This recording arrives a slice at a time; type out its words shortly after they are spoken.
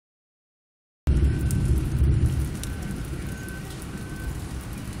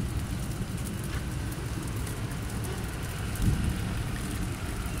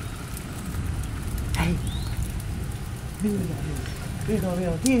Please don't be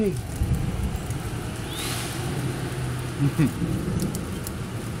on TV.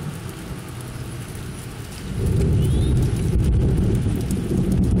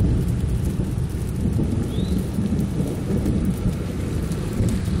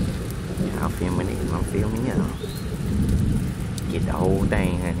 Y'all filming it, I'm filming y'all. Get the whole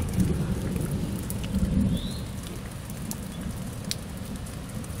thing, honey.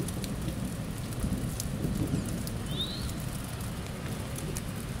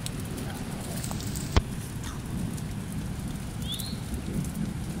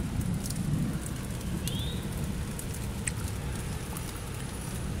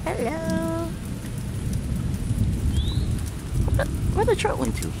 Hello. Where the truck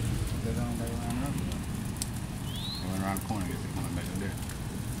went to? They're going back around the road. They went around the corner, I guess they're coming back up there.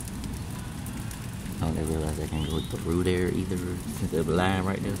 Oh, they realize they can go through there either. There's a line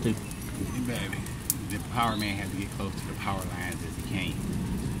right there too. Hey, baby. The power man has to get close to the power lines as he can.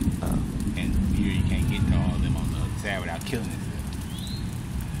 And here you can't get to all of them on the other side without killing yourself.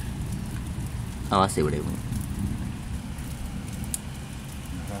 Oh, I see where they went.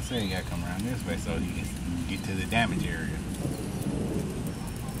 As I said, you gotta come around this way so you can get to the damage area.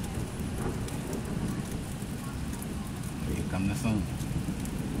 Here come the sun.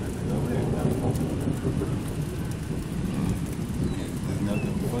 Over there. There's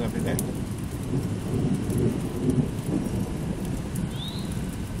nothing before up at that.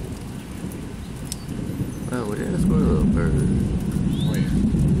 Oh, well, there's a squirrel bird. Where?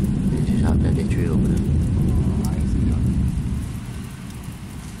 They just hopped out that tree over there. Oh, I ain't see that.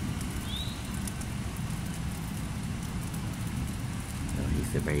 Oh, he's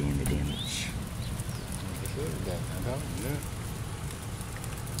surveying the damage.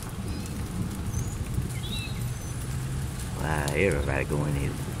 Wow, everybody going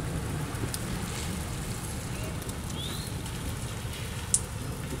in.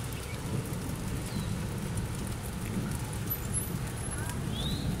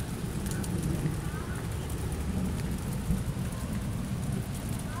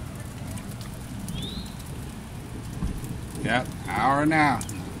 Yep, hour now.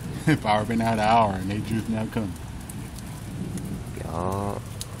 Power been out an hour and they just now coming. Yup.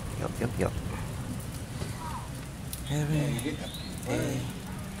 Yup. Yeah, you get that.